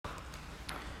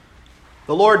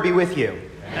The Lord be with you.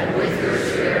 And with your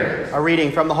spirit. A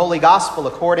reading from the Holy Gospel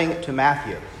according to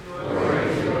Matthew. Glory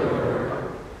to you,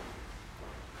 Lord.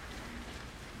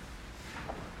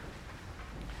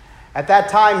 At that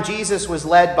time, Jesus was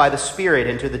led by the Spirit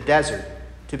into the desert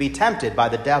to be tempted by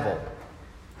the devil.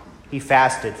 He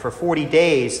fasted for 40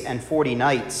 days and 40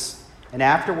 nights, and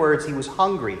afterwards he was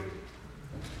hungry.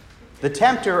 The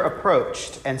tempter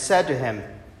approached and said to him,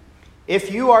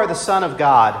 "If you are the Son of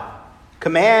God,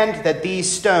 command that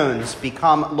these stones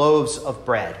become loaves of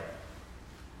bread."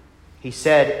 He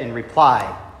said in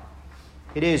reply,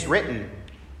 "It is written,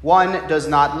 'One does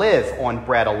not live on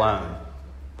bread alone,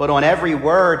 but on every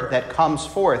word that comes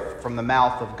forth from the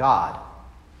mouth of God.'"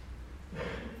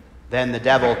 Then the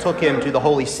devil took him to the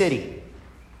holy city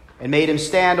and made him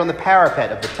stand on the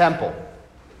parapet of the temple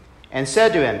and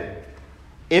said to him,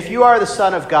 "If you are the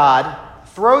Son of God,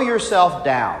 throw yourself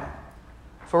down,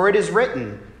 for it is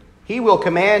written, 'He will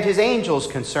command his angels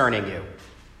concerning you,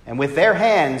 and with their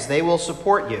hands they will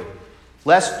support you,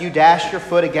 lest you dash your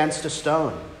foot against a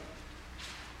stone.'"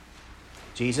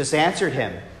 Jesus answered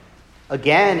him,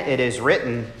 "Again it is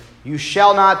written, 'You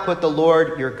shall not put the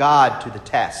Lord your God to the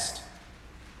test.'"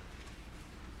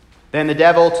 Then the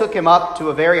devil took him up to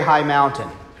a very high mountain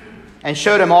and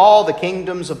showed him all the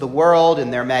kingdoms of the world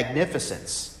in their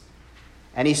magnificence.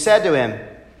 And he said to him,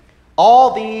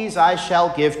 "All these I shall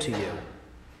give to you,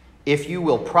 if you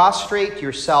will prostrate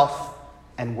yourself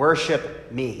and worship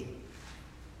me."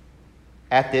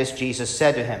 At this Jesus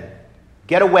said to him,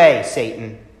 "Get away,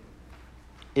 Satan.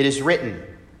 It is written,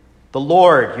 'The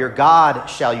Lord your God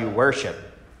shall you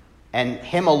worship, and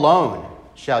him alone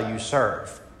shall you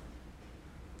serve.'"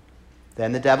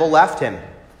 Then the devil left him,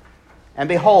 and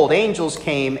behold, angels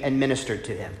came and ministered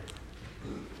to him.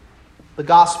 The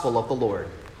Gospel of the Lord.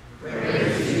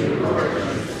 Praise to you, Lord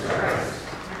Jesus Christ.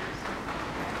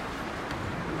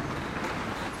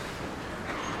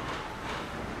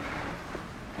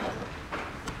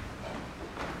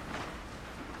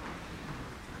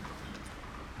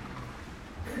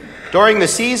 During the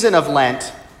season of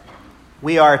Lent,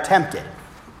 we are tempted.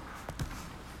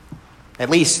 At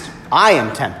least I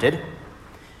am tempted.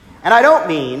 And I don't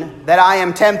mean that I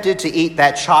am tempted to eat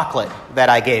that chocolate that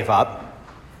I gave up,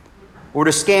 or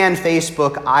to scan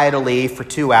Facebook idly for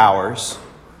 2 hours,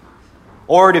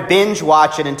 or to binge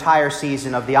watch an entire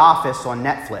season of The Office on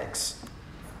Netflix.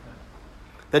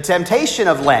 The temptation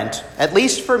of Lent, at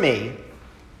least for me,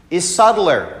 is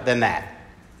subtler than that.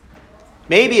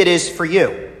 Maybe it is for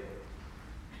you.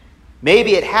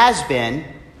 Maybe it has been,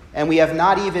 and we have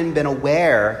not even been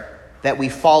aware that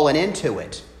we've fallen into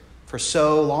it for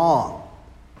so long.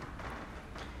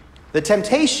 The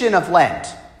temptation of Lent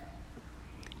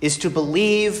is to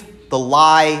believe the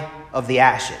lie of the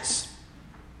ashes.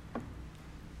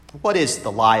 What is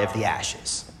the lie of the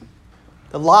ashes?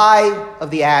 The lie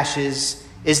of the ashes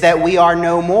is that we are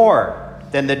no more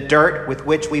than the dirt with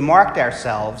which we marked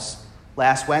ourselves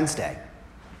last Wednesday.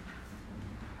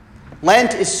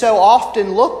 Lent is so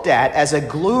often looked at as a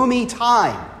gloomy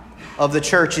time of the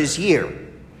church's year,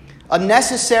 a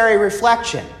necessary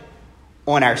reflection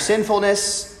on our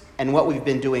sinfulness and what we've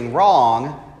been doing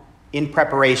wrong in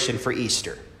preparation for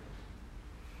Easter.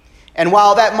 And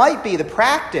while that might be the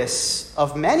practice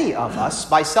of many of us,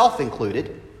 myself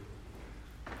included,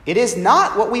 it is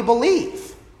not what we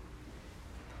believe.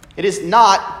 It is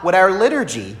not what our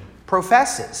liturgy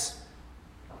professes.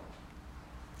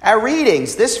 Our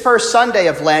readings this first Sunday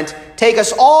of Lent take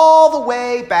us all the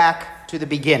way back to the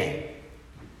beginning,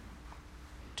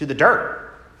 to the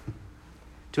dirt,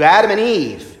 to Adam and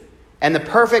Eve, and the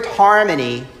perfect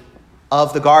harmony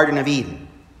of the Garden of Eden.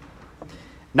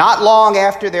 Not long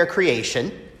after their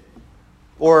creation,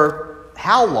 or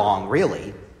how long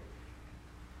really,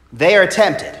 they are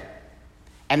tempted,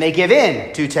 and they give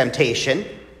in to temptation,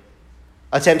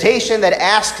 a temptation that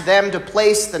asks them to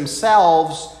place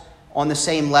themselves on the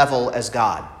same level as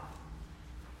God.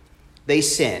 They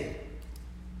sin.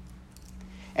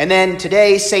 And then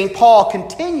today, St. Paul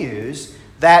continues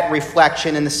that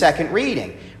reflection in the second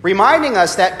reading, reminding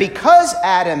us that because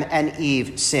Adam and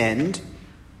Eve sinned,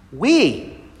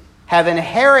 we have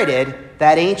inherited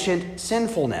that ancient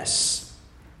sinfulness.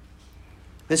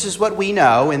 This is what we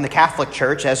know in the Catholic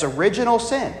Church as original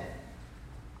sin.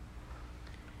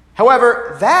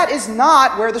 However, that is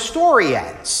not where the story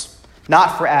ends.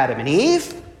 Not for Adam and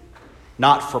Eve,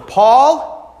 not for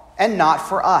Paul, and not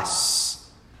for us.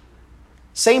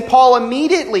 St. Paul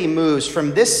immediately moves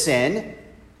from this sin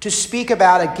to speak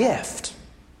about a gift.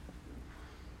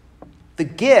 The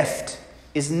gift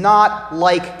is not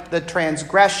like the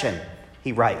transgression,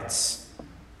 he writes.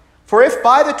 For if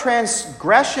by the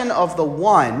transgression of the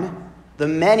one the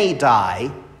many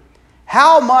die,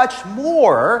 how much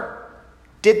more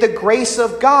did the grace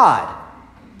of God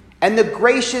and the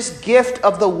gracious gift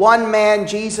of the one man,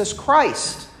 Jesus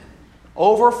Christ,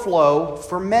 overflow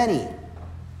for many?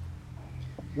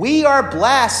 We are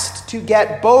blessed to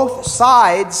get both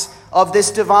sides of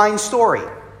this divine story.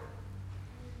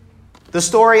 The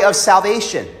story of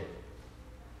salvation.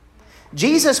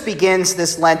 Jesus begins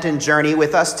this Lenten journey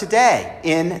with us today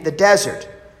in the desert.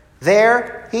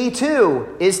 There, he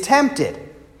too is tempted.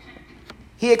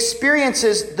 He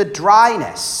experiences the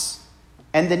dryness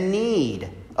and the need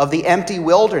of the empty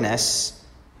wilderness,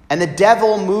 and the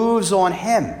devil moves on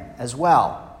him as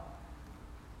well.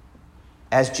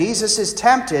 As Jesus is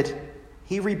tempted,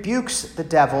 he rebukes the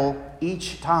devil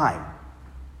each time.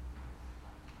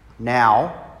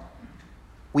 Now,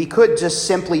 we could just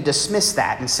simply dismiss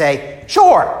that and say,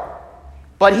 sure,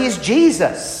 but he's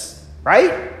Jesus,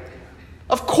 right?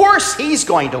 Of course he's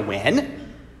going to win.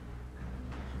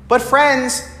 But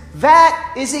friends,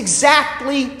 that is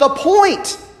exactly the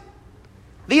point.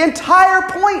 The entire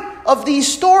point of these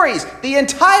stories, the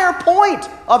entire point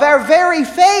of our very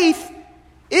faith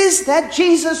is that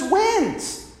Jesus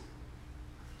wins.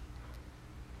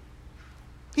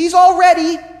 He's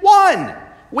already won.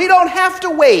 We don't have to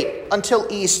wait until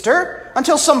Easter,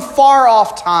 until some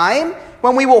far-off time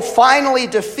when we will finally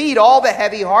defeat all the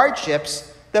heavy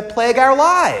hardships that plague our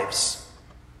lives.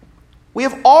 We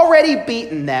have already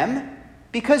beaten them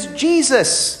because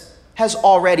Jesus has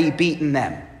already beaten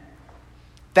them.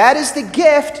 That is the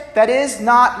gift that is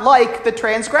not like the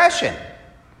transgression.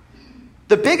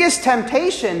 The biggest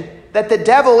temptation that the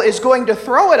devil is going to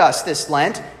throw at us this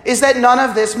Lent is that none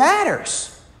of this matters.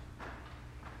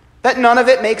 That none of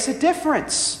it makes a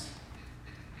difference.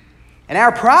 And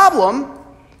our problem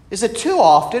is that too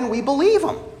often we believe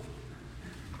him.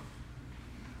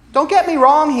 Don't get me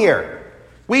wrong here.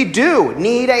 We do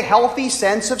need a healthy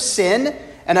sense of sin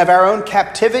and of our own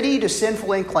captivity to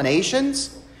sinful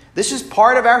inclinations. This is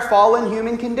part of our fallen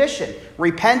human condition.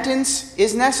 Repentance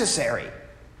is necessary.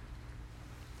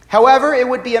 However, it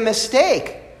would be a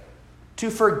mistake to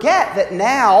forget that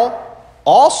now,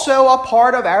 also a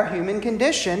part of our human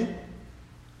condition,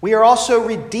 we are also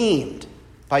redeemed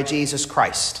by Jesus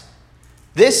Christ.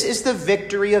 This is the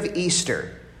victory of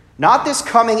Easter. Not this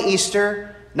coming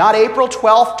Easter, not April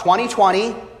 12th,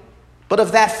 2020, but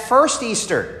of that first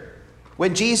Easter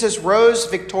when Jesus rose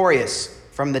victorious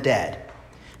from the dead.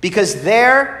 Because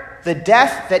there, the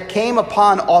death that came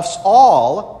upon us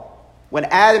all when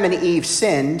Adam and Eve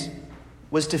sinned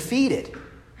was defeated.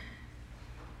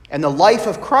 And the life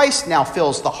of Christ now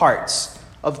fills the hearts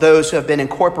of those who have been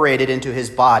incorporated into his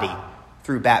body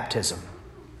through baptism.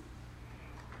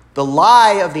 The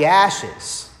lie of the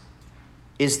ashes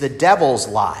is the devil's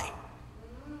lie.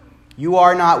 You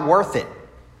are not worth it.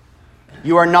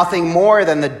 You are nothing more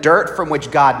than the dirt from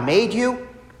which God made you,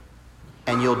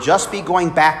 and you'll just be going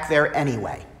back there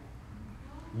anyway.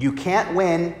 You can't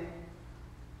win.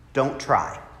 Don't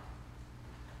try.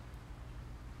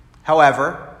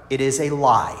 However, it is a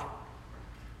lie.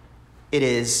 It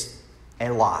is a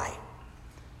lie.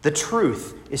 The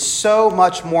truth is so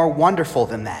much more wonderful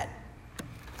than that.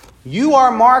 You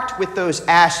are marked with those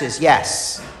ashes,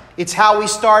 yes. It's how we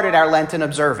started our Lenten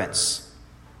observance.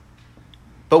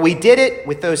 But we did it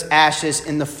with those ashes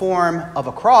in the form of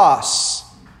a cross.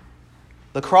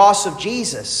 The cross of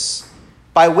Jesus,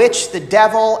 by which the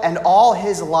devil and all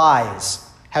his lies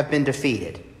have been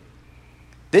defeated.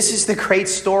 This is the great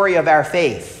story of our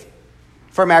faith,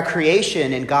 from our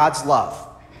creation in God's love,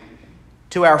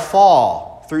 to our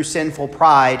fall through sinful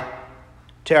pride,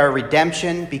 to our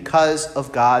redemption because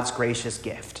of God's gracious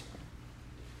gift.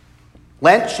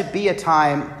 Lent should be a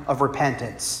time of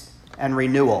repentance and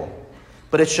renewal,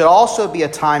 but it should also be a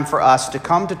time for us to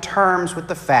come to terms with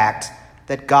the fact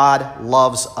that God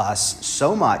loves us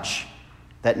so much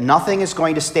that nothing is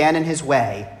going to stand in his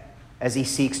way as he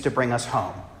seeks to bring us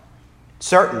home.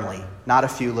 Certainly not a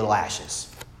few little ashes.